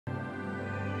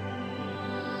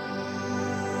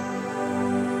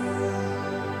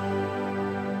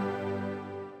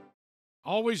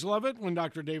Always love it when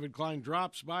Dr. David Klein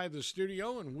drops by the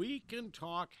studio and we can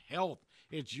talk health.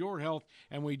 It's your health,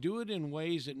 and we do it in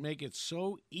ways that make it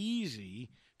so easy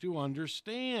to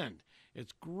understand.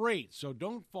 It's great. So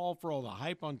don't fall for all the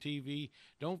hype on TV.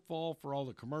 Don't fall for all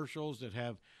the commercials that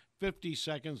have 50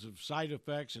 seconds of side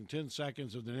effects and 10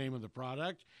 seconds of the name of the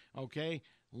product. Okay?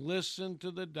 Listen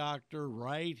to the doctor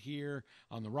right here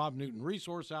on the Rob Newton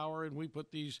Resource Hour, and we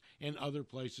put these in other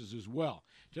places as well.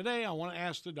 Today, I want to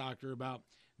ask the doctor about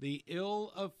the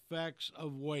ill effects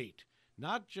of weight,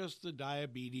 not just the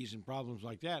diabetes and problems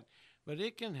like that, but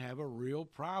it can have a real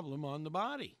problem on the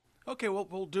body. Okay, what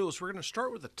we'll do is we're going to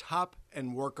start with the top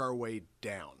and work our way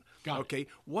down. Got it.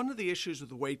 One of the issues with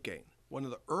the weight gain, one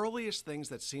of the earliest things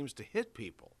that seems to hit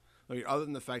people, other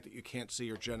than the fact that you can't see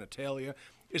your genitalia,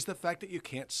 is the fact that you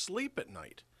can't sleep at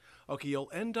night. Okay,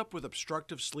 you'll end up with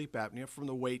obstructive sleep apnea from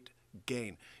the weight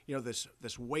gain. This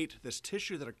weight, this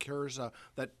tissue that occurs,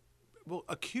 that will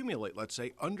accumulate, let's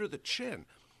say, under the chin,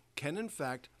 can in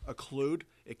fact occlude.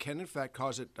 It can in fact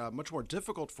cause it much more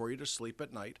difficult for you to sleep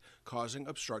at night, causing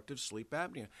obstructive sleep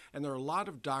apnea. And there are a lot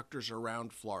of doctors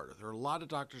around Florida. There are a lot of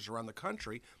doctors around the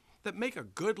country that make a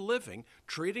good living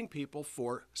treating people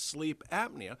for sleep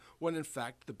apnea, when in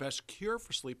fact the best cure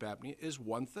for sleep apnea is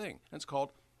one thing, and it's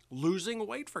called losing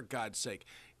weight, for God's sake.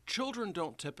 Children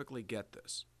don't typically get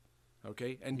this,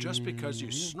 okay? And just because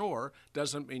you snore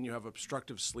doesn't mean you have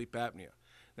obstructive sleep apnea.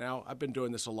 Now, I've been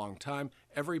doing this a long time.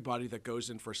 Everybody that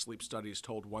goes in for a sleep study is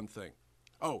told one thing: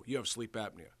 oh, you have sleep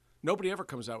apnea. Nobody ever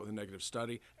comes out with a negative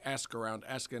study. Ask around,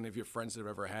 ask any of your friends that have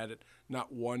ever had it.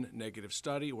 Not one negative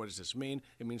study. What does this mean?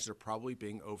 It means they're probably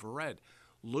being overread.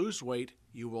 Lose weight,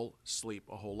 you will sleep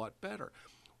a whole lot better.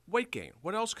 Weight gain,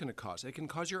 what else can it cause? It can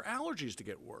cause your allergies to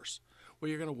get worse. Well,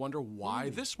 you're going to wonder why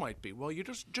this might be. Well, you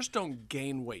just don't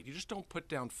gain weight. You just don't put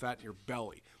down fat in your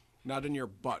belly, not in your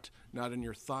butt, not in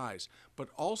your thighs, but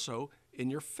also in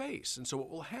your face. And so what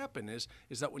will happen is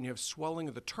that when you have swelling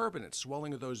of the turbinate,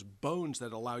 swelling of those bones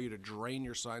that allow you to drain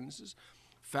your sinuses,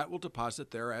 fat will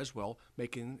deposit there as well,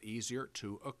 making it easier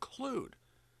to occlude.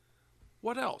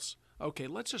 What else? Okay,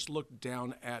 let's just look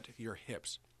down at your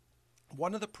hips.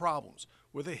 One of the problems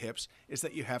with the hips is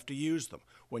that you have to use them.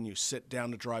 When you sit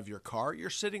down to drive your car, you're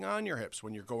sitting on your hips.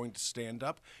 When you're going to stand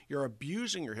up, you're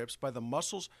abusing your hips by the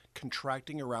muscles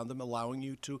contracting around them, allowing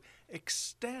you to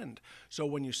extend. So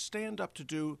when you stand up to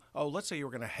do, let's say you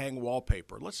were going to hang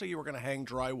wallpaper. Let's say you were going to hang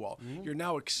drywall. You're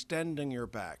now extending your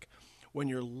back. When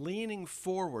you're leaning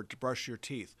forward to brush your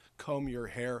teeth, comb your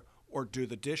hair, or do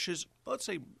the dishes, let's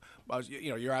say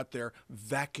you're out there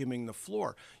vacuuming the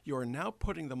floor, you are now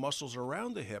putting the muscles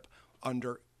around the hip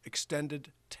under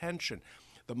extended tension.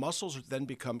 The muscles then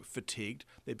become fatigued,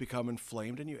 they become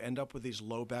inflamed, and you end up with these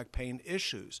low back pain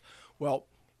issues. Well,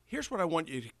 here's what I want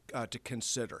you to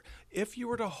consider. If you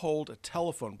were to hold a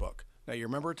telephone book, now you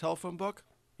remember a telephone book?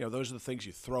 Those are the things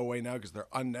you throw away now because they're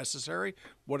unnecessary.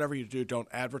 Whatever you do, don't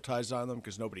advertise on them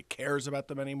because nobody cares about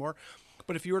them anymore.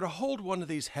 But if you were to hold one of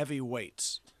these heavy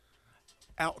weights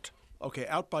out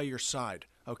by your side,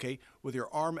 with your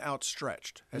arm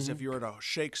outstretched, as if you were to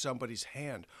shake somebody's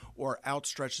hand, or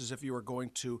outstretched as if you were going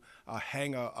to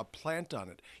hang a plant on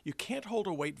it, you can't hold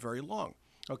a weight very long.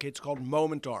 It's called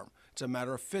moment arm. It's a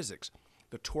matter of physics.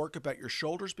 The torque about your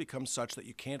shoulders becomes such that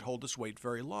you can't hold this weight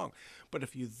very long. But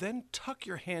if you then tuck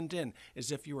your hand in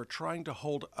as if you were trying to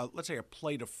hold, let's say, a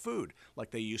plate of food,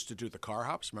 like they used to do the car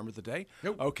hops, remember the day?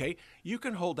 Yep. You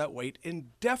can hold that weight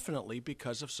indefinitely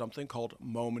because of something called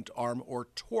moment arm or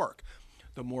torque.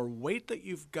 The more weight that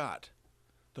you've got,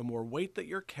 the more weight that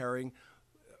you're carrying,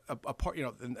 apart,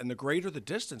 and the greater the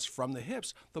distance from the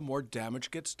hips, the more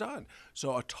damage gets done.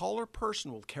 So a taller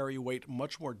person will carry weight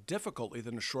much more difficultly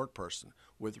than a short person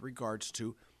with regards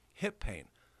to hip pain.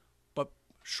 But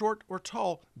short or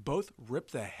tall both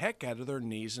rip the heck out of their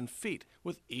knees and feet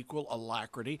with equal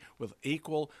alacrity, with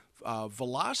equal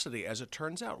velocity, as it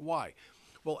turns out. Why?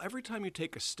 Well, every time you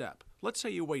take a step, let's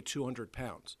say you weigh 200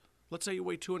 pounds. Let's say you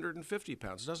weigh 250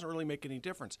 pounds. It doesn't really make any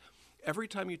difference. Every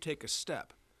time you take a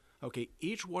step,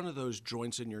 each one of those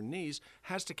joints in your knees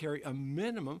has to carry a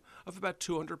minimum of about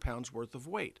 200 pounds worth of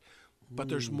weight. But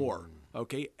there's more,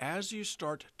 As you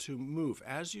start to move,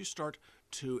 as you start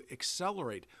to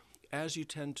accelerate, as you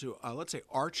tend to, let's say,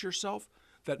 arch yourself,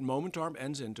 that moment arm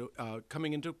ends into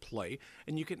coming into play,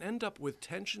 and you can end up with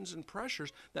tensions and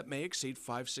pressures that may exceed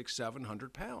 500, 600,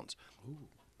 700 pounds.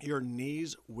 Your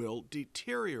knees will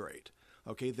deteriorate.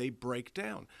 They break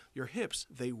down. Your hips,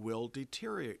 they will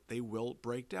deteriorate. They will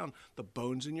break down. The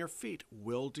bones in your feet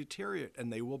will deteriorate,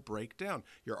 and they will break down.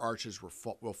 Your arches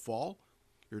will fall.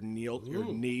 Your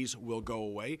knees will go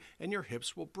away, and your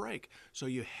hips will break. So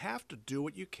you have to do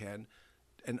what you can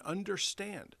and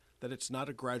understand that it's not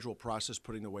a gradual process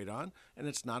putting the weight on, and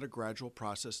it's not a gradual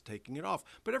process taking it off.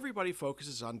 But everybody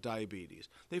focuses on diabetes.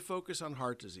 They focus on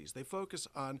heart disease. They focus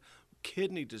on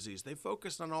kidney disease. They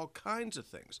focus on all kinds of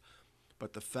things.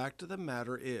 But the fact of the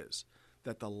matter is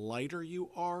that the lighter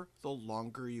you are, the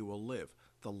longer you will live.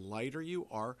 The lighter you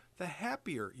are, the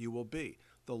happier you will be.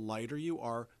 The lighter you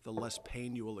are, the less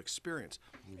pain you will experience.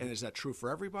 And is that true for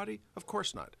everybody? Of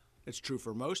course not. It's true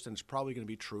for most, and it's probably going to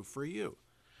be true for you.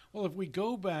 Well, if we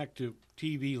go back to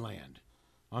TV Land,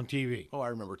 on TV. Oh, I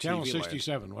remember Channel TV Land.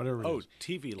 67, whatever it is. Oh,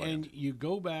 TV Land. And you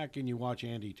go back and you watch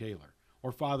Andy Taylor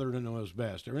or Father to Knows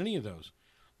Best or any of those.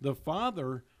 The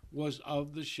father was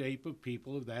of the shape of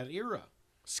people of that era.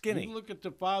 Skinny. You look at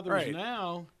the fathers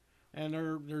now, and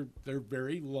they're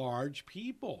very large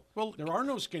people. Well, there are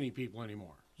no skinny people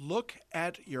anymore. Look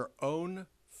at your own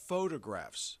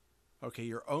photographs. Okay,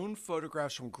 your own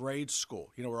photographs from grade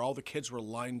school. You know, where all the kids were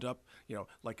lined up. You know,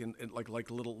 like like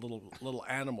little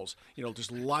animals. You know,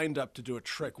 just lined up to do a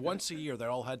trick. Once a year, they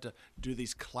all had to do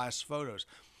these class photos.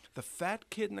 The fat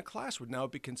kid in the class would now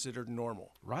be considered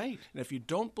normal. Right. And if you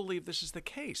don't believe this is the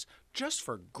case, just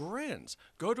for grins,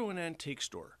 go to an antique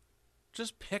store.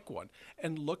 Just pick one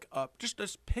and look up.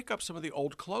 Just pick up some of the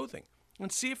old clothing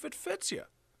and see if it fits you.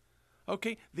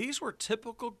 Okay, these were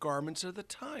typical garments of the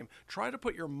time. Try to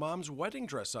put your mom's wedding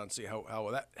dress on, see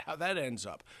how that ends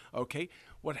up. Okay,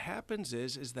 what happens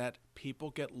is that people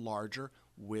get larger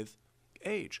with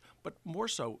age, but more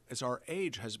so as our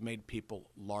age has made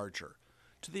people larger,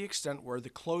 to the extent where the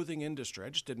clothing industry, I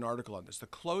just did an article on this, the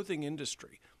clothing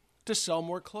industry, to sell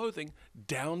more clothing,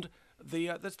 downed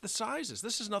the sizes.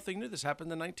 This is nothing new. This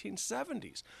happened in the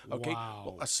 1970s. Okay,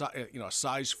 wow. Well, a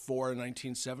size 4 in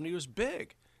 1970 was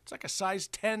big. It's like a size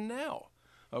 10 now.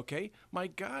 Okay, my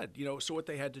God, so what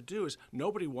they had to do is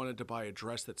nobody wanted to buy a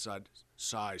dress that said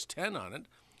size 10 on it,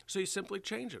 so you simply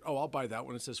change it. Oh, I'll buy that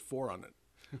one. It says 4 on it.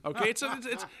 Okay,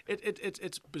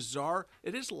 it's bizarre.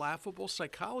 It is laughable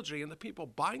psychology, and the people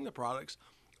buying the products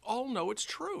all know it's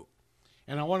true.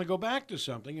 And I want to go back to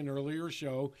something, an earlier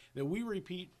show that we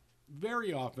repeat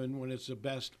very often when it's the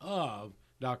best of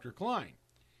Dr. Klein,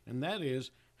 and that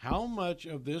is how much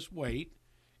of this weight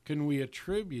can we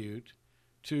attribute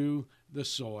to the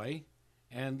soy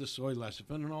and the soy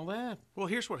lecithin and all that? Well,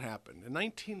 here's what happened. In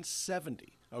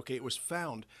 1970, okay, it was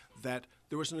found that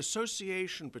there was an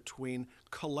association between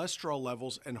cholesterol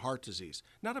levels and heart disease.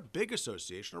 Not a big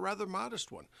association, a rather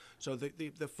modest one. So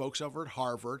the folks over at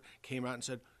Harvard came out and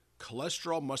said,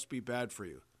 cholesterol must be bad for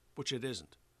you, which it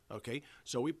isn't. Okay,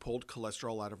 so we pulled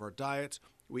cholesterol out of our diets.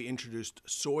 We introduced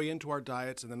soy into our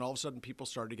diets, and then all of a sudden people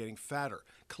started getting fatter.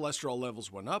 Cholesterol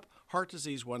levels went up, heart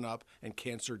disease went up, and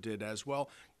cancer did as well.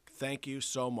 Thank you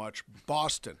so much,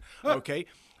 Boston. Okay,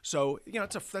 so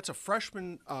that's a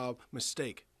freshman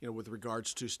mistake, with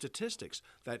regards to statistics,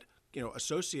 that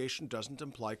association doesn't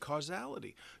imply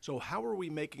causality. So how are we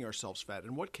making ourselves fat,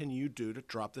 and what can you do to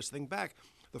drop this thing back?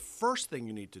 The first thing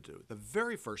you need to do, the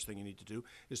very first thing you need to do,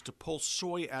 is to pull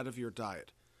soy out of your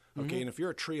diet. Okay, and if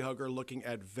you're a tree hugger looking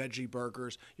at veggie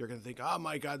burgers, you're going to think, oh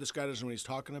my God, this guy doesn't know what he's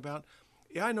talking about.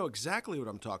 Yeah, I know exactly what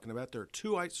I'm talking about. There are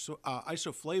 2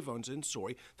 isoflavones in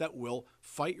soy that will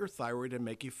fight your thyroid and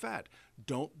make you fat.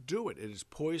 Don't do it. It is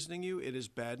poisoning you. It is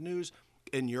bad news.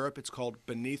 In Europe, it's called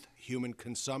beneath human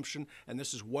consumption, and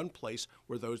this is one place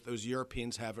where those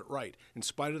Europeans have it right. In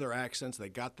spite of their accents, they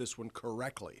got this one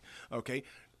correctly. Okay,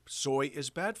 soy is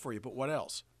bad for you, but what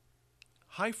else?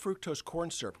 High fructose corn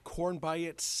syrup, corn by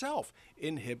itself,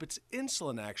 inhibits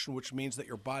insulin action, which means that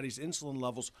your body's insulin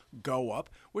levels go up,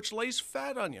 which lays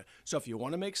fat on you. So if you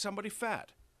want to make somebody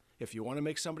fat, if you want to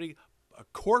make somebody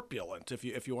corpulent,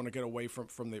 if you want to get away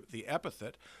from the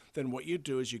epithet, then what you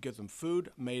do is you give them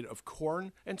food made of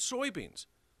corn and soybeans.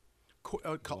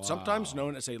 Sometimes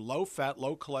known as a low-fat,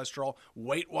 low-cholesterol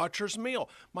Weight Watchers meal.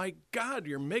 My God,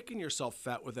 you're making yourself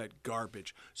fat with that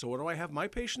garbage. So what do I have my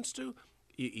patients do?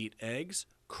 You eat eggs,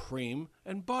 cream,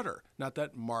 and butter, not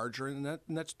that margarine, and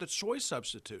that's the soy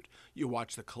substitute. You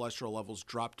watch the cholesterol levels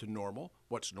drop to normal.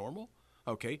 What's normal?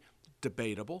 Okay,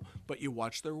 debatable, but you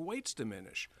watch their weights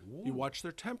diminish. Ooh. You watch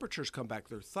their temperatures come back.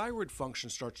 Their thyroid function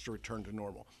starts to return to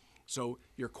normal. So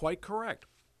you're quite correct.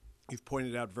 You've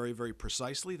pointed out very, very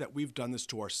precisely that we've done this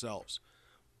to ourselves.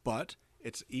 But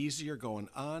it's easier going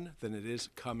on than it is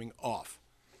coming off.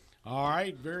 All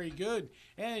right, very good.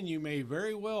 And you may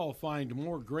very well find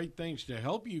more great things to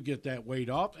help you get that weight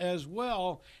off, as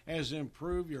well as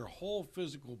improve your whole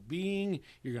physical being.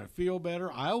 You're going to feel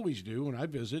better. I always do when I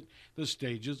visit the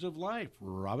stages of life.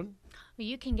 Robin? Well,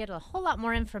 you can get a whole lot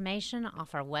more information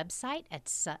off our website at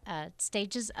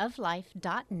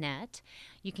stagesoflife.net.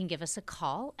 You can give us a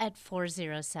call at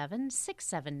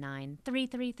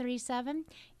 407-679-3337.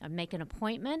 Make an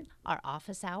appointment. Our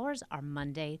office hours are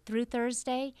Monday through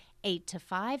Thursday, 8 to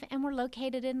 5, and we're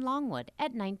located in Longwood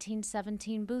at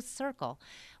 1917 Booth Circle.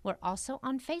 We're also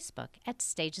on Facebook at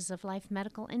Stages of Life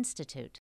Medical Institute.